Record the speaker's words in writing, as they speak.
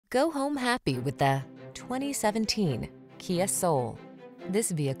Go home happy with the 2017 Kia Soul.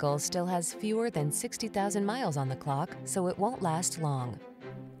 This vehicle still has fewer than 60,000 miles on the clock, so it won't last long.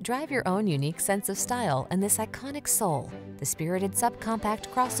 Drive your own unique sense of style in this iconic Soul, the spirited subcompact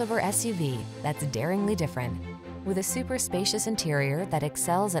crossover SUV that's daringly different. With a super spacious interior that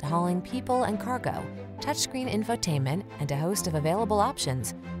excels at hauling people and cargo, touchscreen infotainment, and a host of available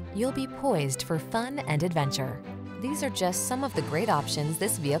options, you'll be poised for fun and adventure. These are just some of the great options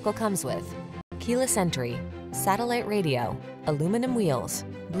this vehicle comes with: keyless entry, satellite radio, aluminum wheels,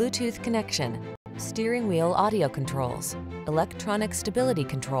 Bluetooth connection, steering wheel audio controls, electronic stability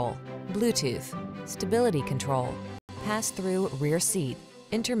control, Bluetooth, stability control, pass-through rear seat,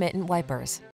 intermittent wipers,